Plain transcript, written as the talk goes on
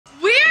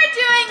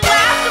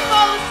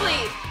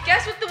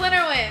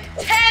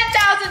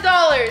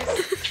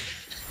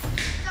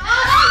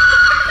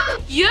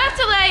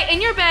in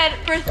your bed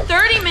for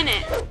 30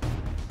 minutes.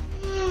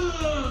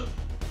 Oh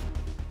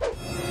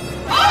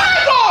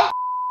my God!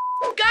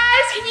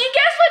 Guys, can you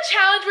guess what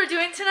challenge we're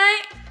doing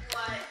tonight?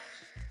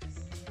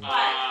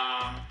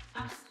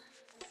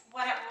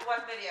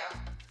 What video?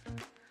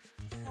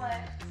 What?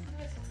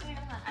 What's going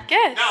on?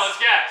 Guess. No, let's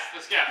guess.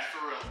 Let's guess,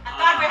 for real. I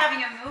thought we were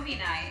having a movie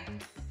night.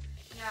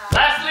 Yeah.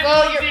 Last sleep in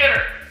the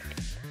theater.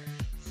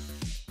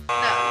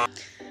 No.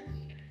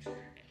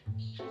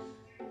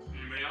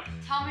 Anybody else?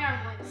 Tell me our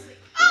going to sleep.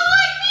 Oh,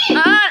 like me!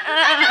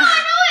 I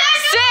know it.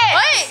 Sit!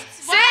 Wait!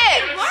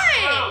 Sit!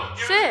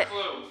 Sit!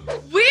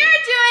 We're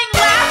doing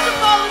last to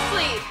fall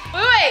asleep.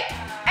 Wait!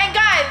 And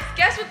guys,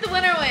 guess what the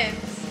winner wins?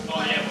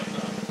 Oh yeah, what's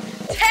up?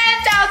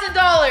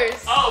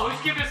 $10,000. Oh,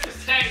 who's giving us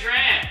this 10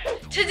 grand?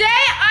 Today,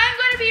 I'm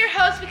going to be your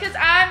host because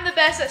I'm the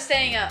best at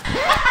staying up. Boo!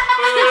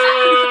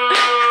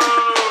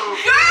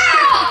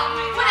 Girl!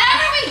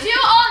 Whenever we do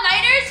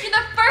all-nighters, you're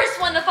the first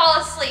one to fall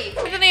asleep.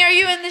 Anthony, are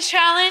you in this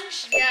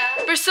challenge?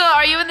 Yeah. Priscilla,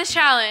 are you in this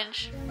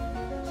challenge?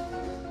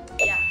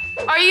 Yeah.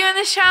 Are you in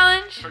this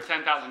challenge? For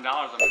 $10,000, I'm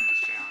in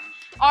this challenge.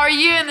 Are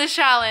you in this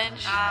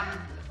challenge?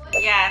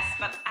 Yes,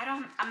 but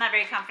I'm not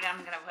very confident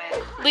I'm gonna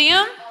win.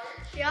 Liam?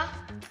 Yeah.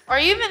 Are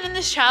you even in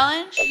this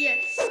challenge?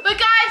 Yes. But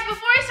guys,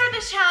 before I start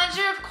this challenge,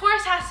 there of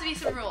course has to be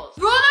some rules.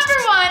 Rule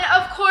number 1,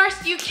 of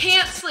course, you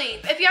can't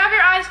sleep. If you have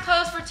your eyes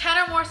closed for 10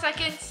 or more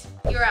seconds,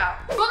 you're out.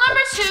 Rule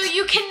number 2,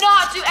 you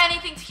cannot do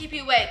anything to keep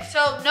you awake.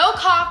 So no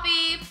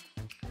coffee,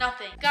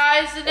 nothing.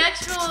 Guys, the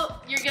next rule,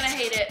 you're gonna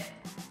hate it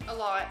a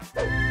lot.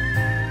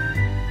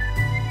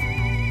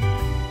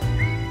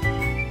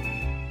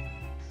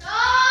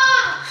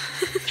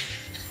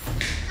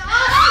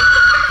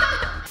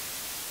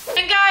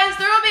 And guys,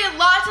 there will be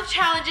lots of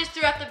challenges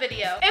throughout the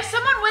video. If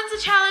someone wins the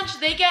challenge,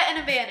 they get an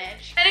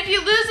advantage. And if you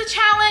lose the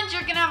challenge,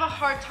 you're gonna have a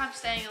hard time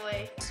staying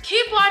awake.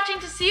 Keep watching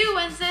to see who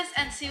wins this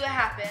and see what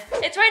happens.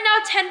 It's right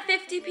now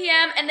 10:50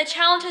 p.m. and the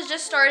challenge has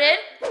just started.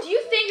 Do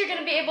you think you're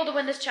gonna be able to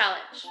win this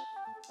challenge?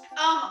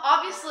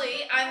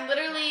 Obviously, I'm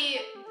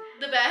literally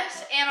the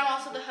best and I'm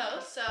also the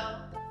host, so I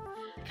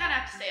kinda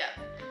have to stay up.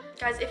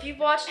 Guys, if you've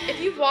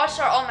watched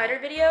our all-nighter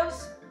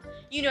videos,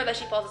 you know that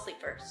she falls asleep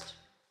first.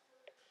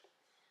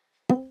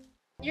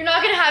 You're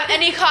not gonna have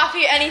any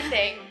coffee or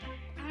anything.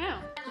 I know.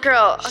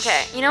 Girl,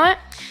 okay, you know what?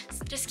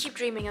 Just keep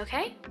dreaming,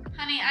 okay?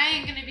 Honey, I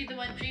ain't gonna be the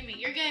one dreaming.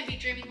 You're gonna be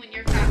dreaming when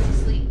you're fast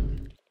asleep.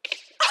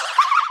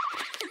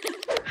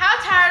 How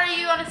tired are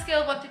you on a scale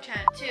of 1 to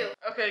 10? 2.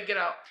 Okay, get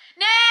out.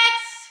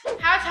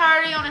 Next! How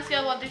tired are you on a scale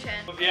of 1 to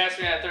 10? If you asked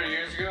me that 30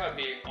 years ago, I'd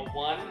be a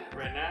 1.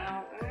 Right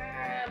now,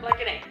 like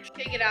an 8.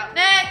 Okay, get out.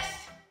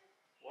 Next!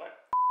 What?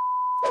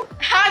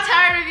 How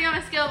tired are you on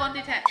a scale of 1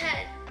 to 10?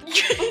 10.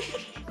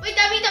 Wait,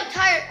 that means I'm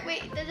tired.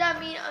 Wait, does that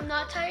mean I'm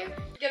not tired?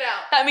 Get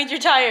out. That means you're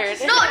tired.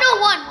 No,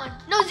 1.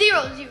 No,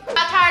 0.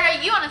 How tired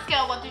are you on a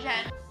scale of 1 to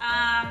 10?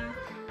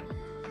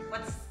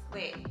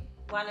 Wait,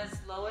 1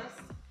 is lowest?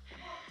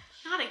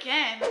 Not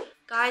again.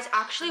 Guys,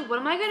 actually, what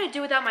am I gonna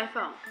do without my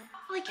phone?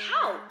 Like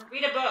how?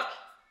 Read a book.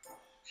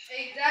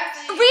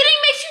 Exactly. Reading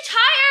makes you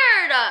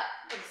tired!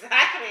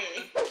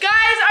 Exactly.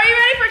 Guys, are you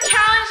ready for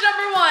challenge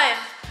number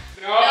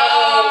 1?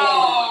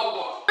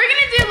 No! We're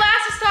gonna do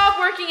last to stop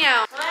working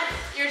out. What?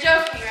 You're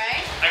joking,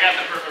 right? I got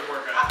the perfect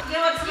workout. You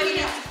know what? Somebody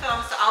needs to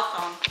film, so I'll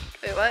film.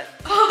 Wait, what?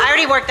 I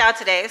already worked out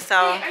today,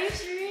 so. Wait, are you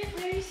serious?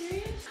 Wait, are you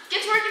serious?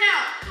 Get to working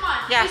out. Come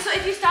on. Yeah. So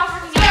if you stop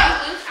working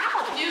out, you lose.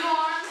 Ow. Noodle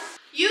arms.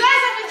 You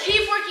guys have to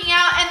keep working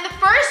out, and the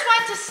first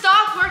one to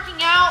stop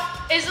working out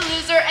is a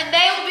loser, and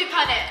they will be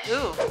punished.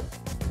 Ooh.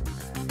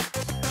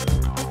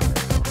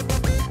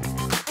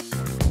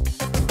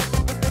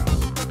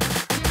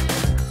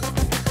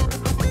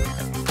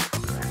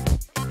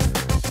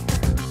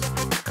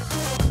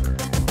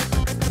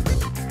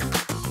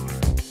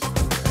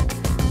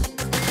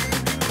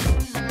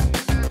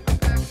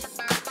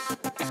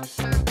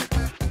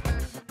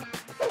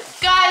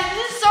 Guys,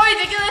 this is so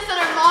ridiculous that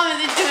our mom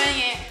isn't doing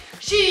it.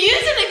 She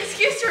used an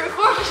excuse to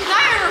record, but she's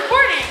not even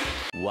recording.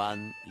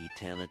 1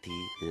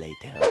 eternity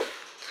later.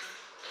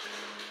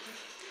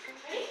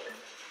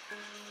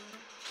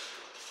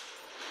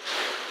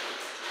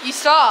 You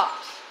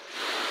stopped.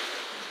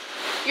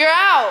 You're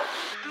out.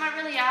 Am I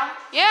really out?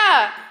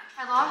 Yeah.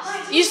 I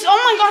lost?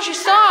 Oh my gosh, you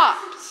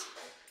stopped.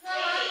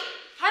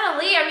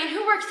 Finally, I mean,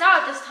 who works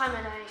out at this time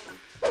of night?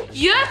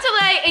 You have to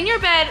lay in your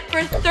bed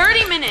for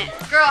 30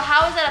 minutes. Girl,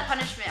 how is that a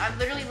punishment? I'm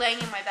literally laying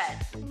in my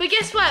bed. But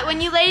guess what?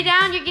 When you lay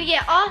down, you're gonna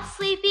get All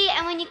sleepy,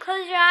 and when you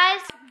close your eyes,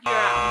 You're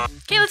out.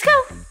 Okay, let's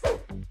go.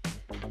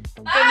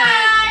 Good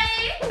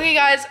night. Okay,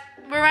 guys,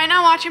 we're right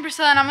now watching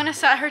Priscilla, and I'm gonna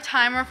set her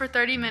timer for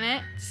 30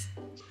 minutes.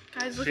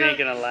 Guys, look She ain't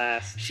how gonna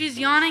last. she's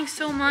yawning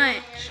so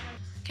much.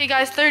 Okay,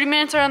 guys, 30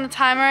 minutes are on the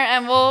timer,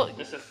 and we'll.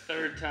 This is the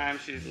 3rd time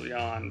she's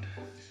yawned.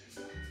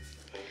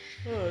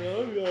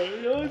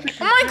 Oh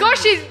my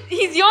gosh,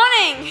 he's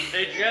yawning.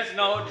 Hey, did you guys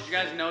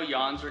know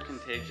yawns are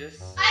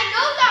contagious? I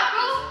know that,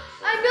 bro.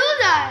 I know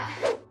that.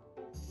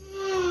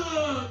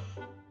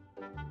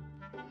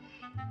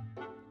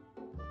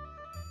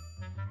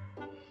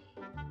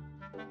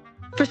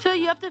 Priscilla,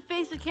 you have to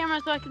face the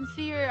camera so I can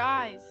see your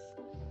eyes.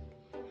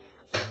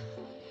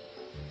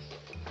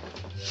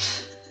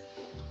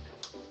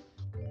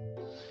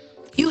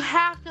 You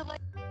have to lay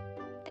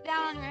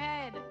down on your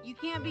head. You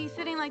can't be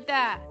sitting like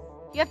that.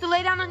 You have to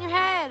lay down on your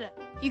head.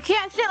 You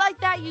can't sit like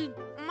that.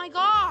 Oh my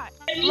God.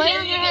 Lay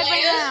on your head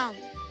right now.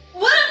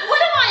 What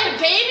am I, a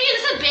baby?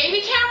 Is this a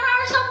baby camera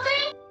or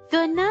something?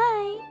 Good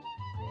night.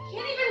 I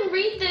can't even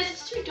read this,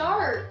 it's too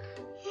dark.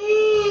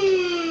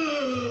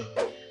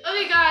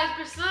 Okay guys,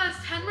 Priscilla has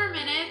 10 more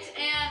minutes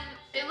and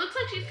it looks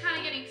like she's kind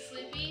of getting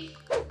sleepy.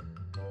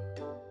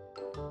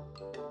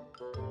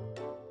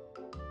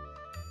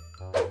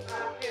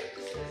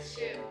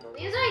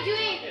 These are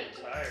doing.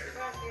 I'm tired.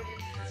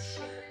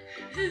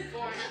 This is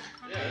boring.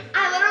 Yeah.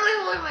 I literally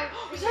hold my.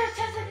 There's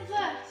 10 seconds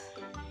left.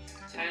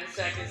 10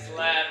 seconds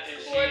left and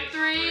she 4, is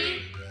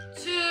 3,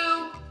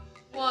 2,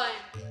 1.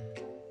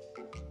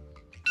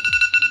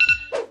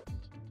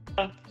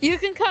 You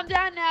can come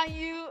down now.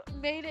 You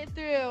made it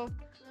through.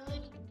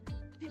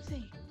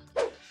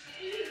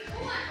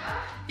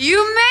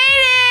 You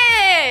made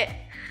it!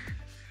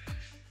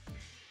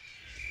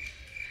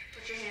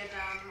 Put your hand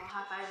down and I'll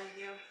high-fiving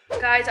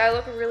you. Guys, I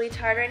look really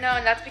tired right now,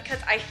 and that's because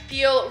I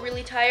feel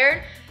really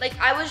tired. Like,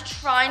 I was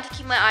trying to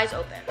keep my eyes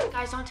open.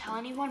 Guys, don't tell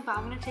anyone, but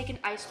I'm gonna take an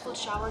ice cold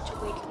shower to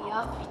wake me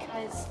up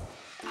because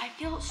I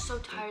feel so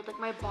tired. Like,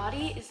 my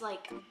body is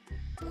like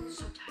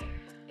so tired.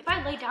 If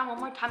I lay down one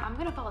more time, I'm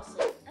gonna fall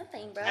asleep.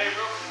 Nothing, bro. Hey,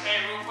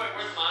 real quick,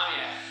 where's mommy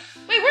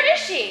at? Wait, where is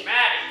she?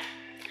 Maddie,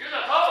 you're the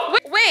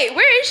host. Wait,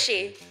 where is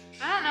she?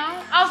 I don't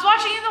know. I was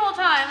watching you the whole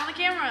time on the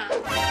camera.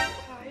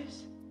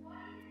 Guys,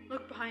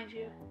 look behind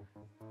you.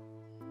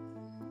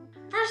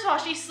 First of all,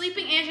 she's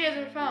sleeping and she has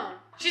her phone.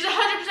 She's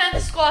 100%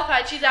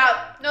 disqualified. She's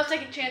out. No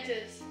second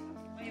chances.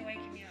 Why are you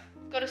waking me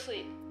up? Go to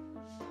sleep.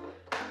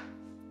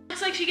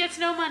 Looks like she gets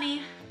no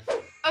money.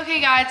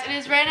 Okay guys, it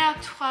is right now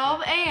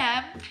 12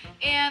 a.m.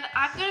 and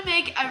I'm gonna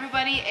make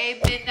everybody a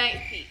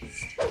midnight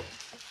feast.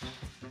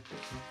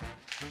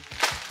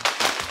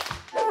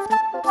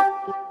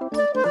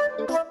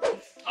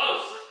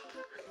 Host,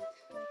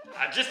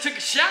 I just took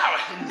a shower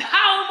and now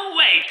I'm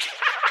awake.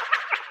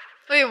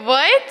 Wait,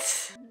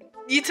 what?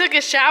 You took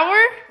a shower?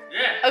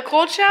 Yeah. A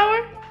cold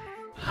shower?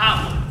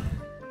 Hot one.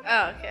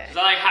 Oh, okay. 'Cause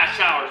I like hot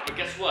showers, but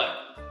guess what?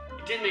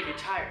 It didn't make me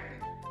tired.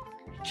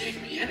 It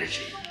gave me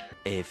energy.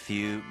 A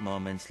few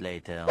moments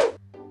later.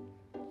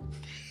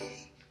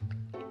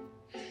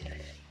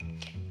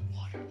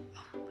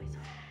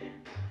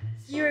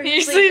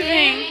 You're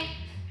sleeping.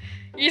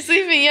 You're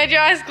sleeping. You had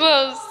your eyes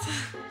closed.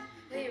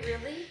 Wait,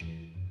 really?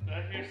 Did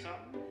I hear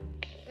something?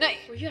 No,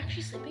 Were you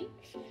actually sleeping?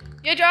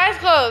 you had your eyes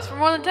closed for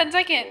more than 10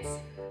 seconds.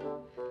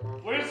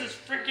 Where's this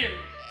freaking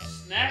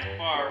snack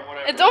bar or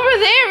whatever? It's over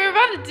there. We were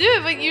about to do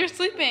it, but you were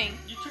sleeping.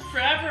 You took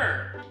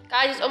forever.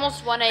 Guys, it's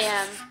almost 1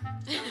 a.m.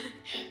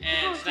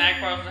 And snack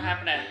bars will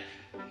happen at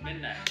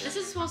midnight. This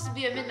is supposed to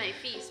be a midnight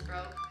feast,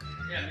 bro.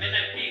 Yeah,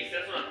 midnight feast,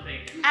 that's what I'm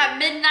thinking. At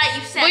midnight,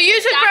 you said. Well,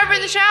 you took forever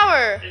in the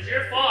shower. It's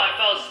your fault I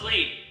fell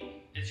asleep.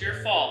 It's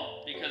your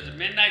fault. Because at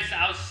midnight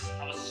I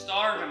was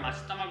starving, my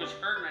stomach was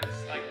hurting, I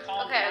just like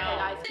calmed Okay, down.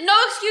 guys. No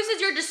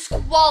excuses, you're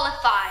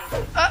disqualified.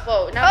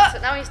 Whoa,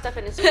 Now he's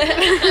stuffing his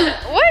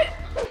What?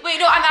 Wait,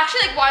 no, I'm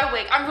actually like wide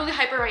awake. I'm really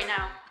hyper right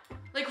now.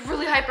 Like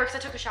really hyper because I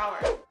took a shower.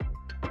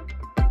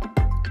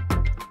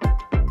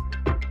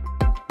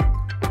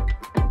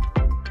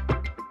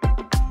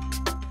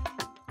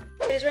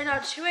 It is right now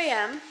 2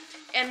 a.m.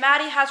 and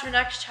Maddie has her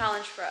next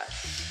challenge for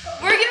us.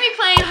 We're gonna be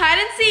playing hide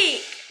and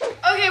seek.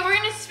 Okay, we're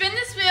gonna spin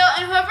this wheel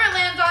and whoever it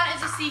lands on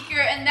is a seeker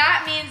and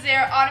that means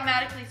they're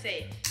automatically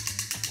safe.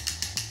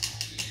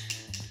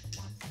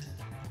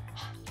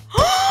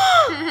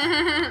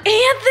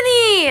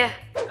 Anthony!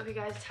 Okay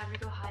guys, it's time to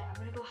go hide. I'm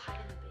gonna go hide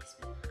in the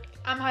basement.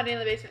 I'm hiding in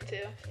the basement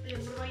too.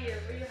 Liam, what about you?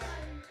 Where are you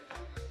hiding?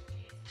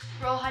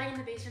 We're all hiding in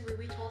the basement, but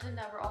we told him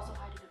that we're also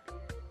hiding in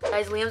here.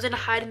 Guys, Liam's gonna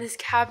hide in this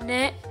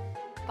cabinet.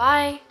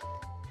 Bye.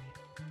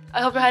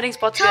 I hope your hiding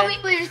spot's Tell good.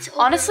 me when it's over.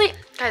 Honestly,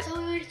 guys. Tell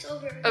me when it's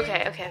over.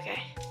 Okay. I'm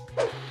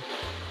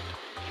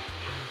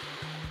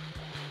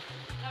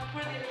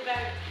putting it in the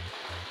bag.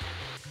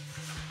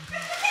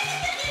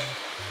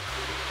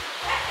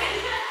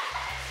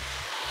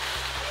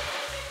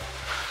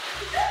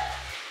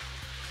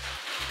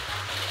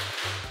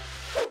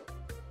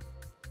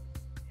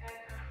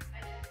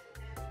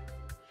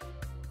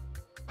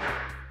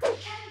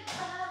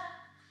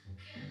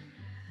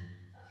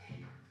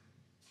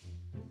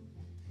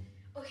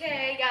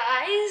 Okay,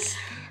 guys.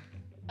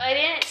 I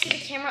didn't see the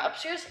camera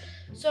upstairs,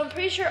 so I'm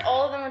pretty sure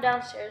all of them are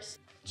downstairs.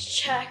 Let's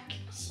check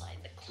inside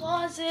the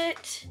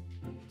closet.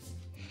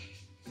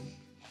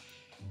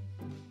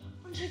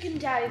 I'm checking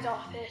Daddy's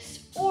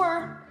office,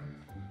 or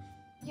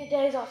yeah,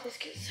 Daddy's office,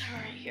 cause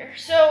I'm right here.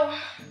 So,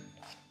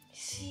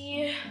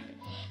 see,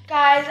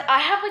 guys, I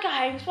have like a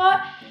hiding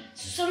spot.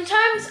 So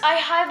sometimes I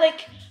hide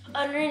like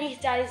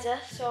underneath Daddy's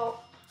desk. So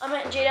I'm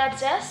at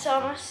J-Dad's desk. So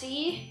I'm gonna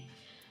see.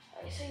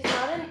 Alright, so he's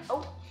not in.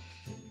 Oh.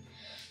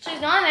 So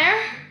he's not in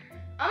there.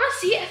 I'm gonna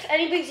see if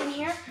anybody's in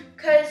here,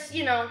 cause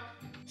you know,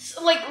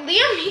 like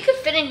Liam, he could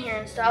fit in here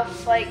and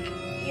stuff. Like,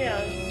 you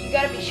know, you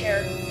gotta be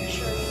sure,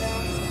 you know.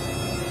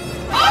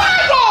 Oh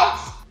my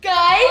gosh,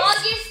 guys!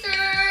 August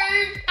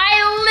 3rd.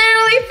 I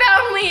literally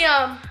found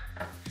Liam.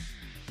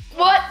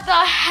 the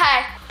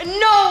heck?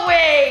 No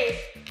way.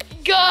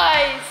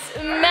 Guys,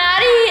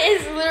 Maddie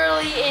is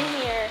literally in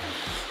here.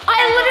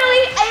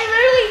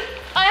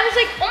 I was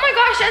like, oh my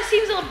gosh, that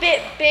seems a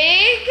bit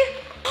big.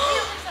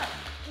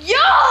 Yo,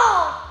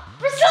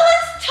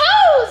 Priscilla's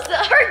toes,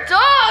 her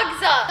dogs.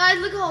 Guys,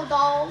 look at her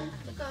dog.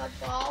 Look at her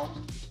dog.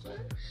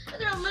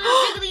 Look at her little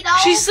jiggly dog.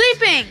 She's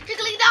sleeping.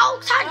 Jiggly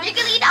dogs, hi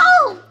jiggly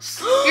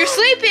dogs. You're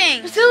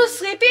sleeping. Priscilla's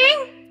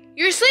sleeping?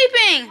 You're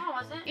sleeping. No,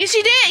 I wasn't. Yes,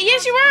 you did.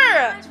 Yes, you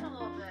were. For a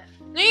little bit.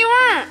 No, you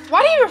weren't.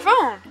 Why do you have your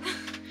phone?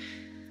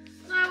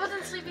 No, I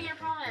wasn't sleeping, I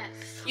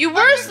promise. You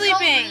were Your toes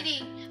sleeping.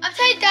 bleeding. I'm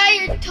telling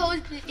Daddy your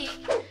toes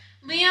bleeding.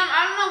 Liam,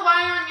 I don't know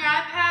why you're on your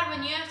iPad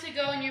when you have to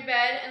go in your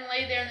bed and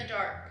lay there in the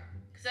dark.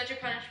 Because that's your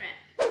punishment.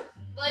 The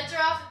lights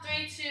are off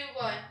in 3, 2,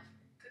 1.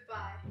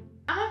 Goodbye.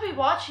 I'm going to be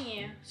watching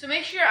you, so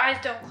make sure your eyes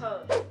don't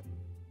close.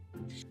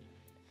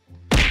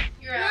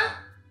 You're out.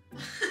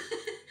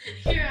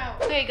 You're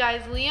out. Okay,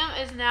 guys, Liam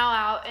is now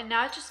out, and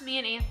now it's just me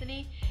and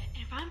Anthony.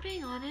 And if I'm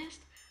being honest,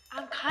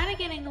 I'm kind of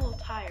getting a little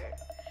tired.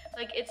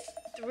 Like, it's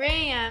 3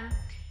 a.m.,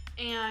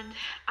 and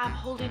I'm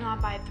holding on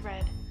by a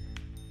thread.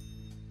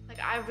 Like,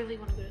 I really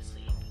want to go to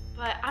sleep.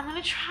 But I'm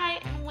going to try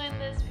and win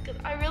this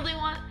because I really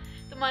want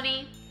the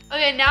money.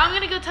 Okay, now I'm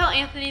going to go tell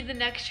Anthony the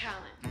next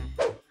challenge.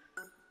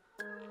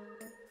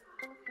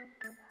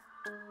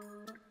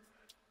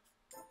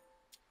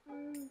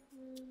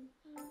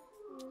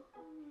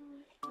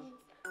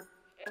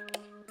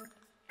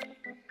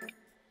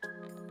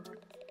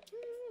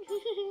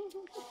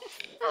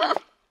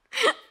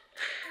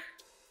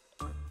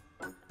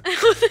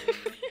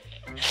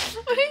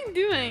 What are you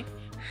doing?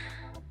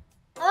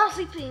 I was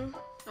sleeping.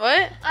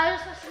 What? I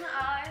was closing my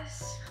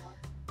eyes.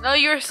 No,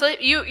 you were asleep.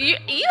 You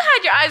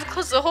had your eyes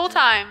closed the whole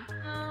time.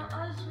 No,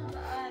 I was closing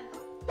my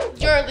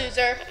eyes. You're a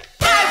loser.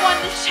 I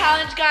won this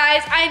challenge,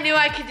 guys. I knew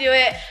I could do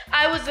it.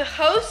 I was the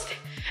host,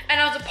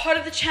 and I was a part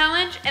of the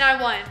challenge, and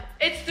I won.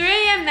 It's 3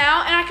 a.m.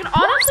 now, and I can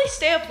honestly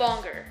stay up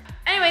longer.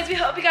 Anyways, we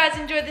hope you guys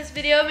enjoyed this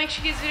video. Make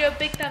sure you give this video a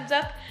big thumbs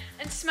up,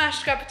 and smash the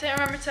subscribe button.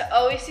 Remember to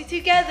always stay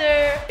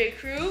together.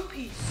 JKrew,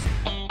 peace.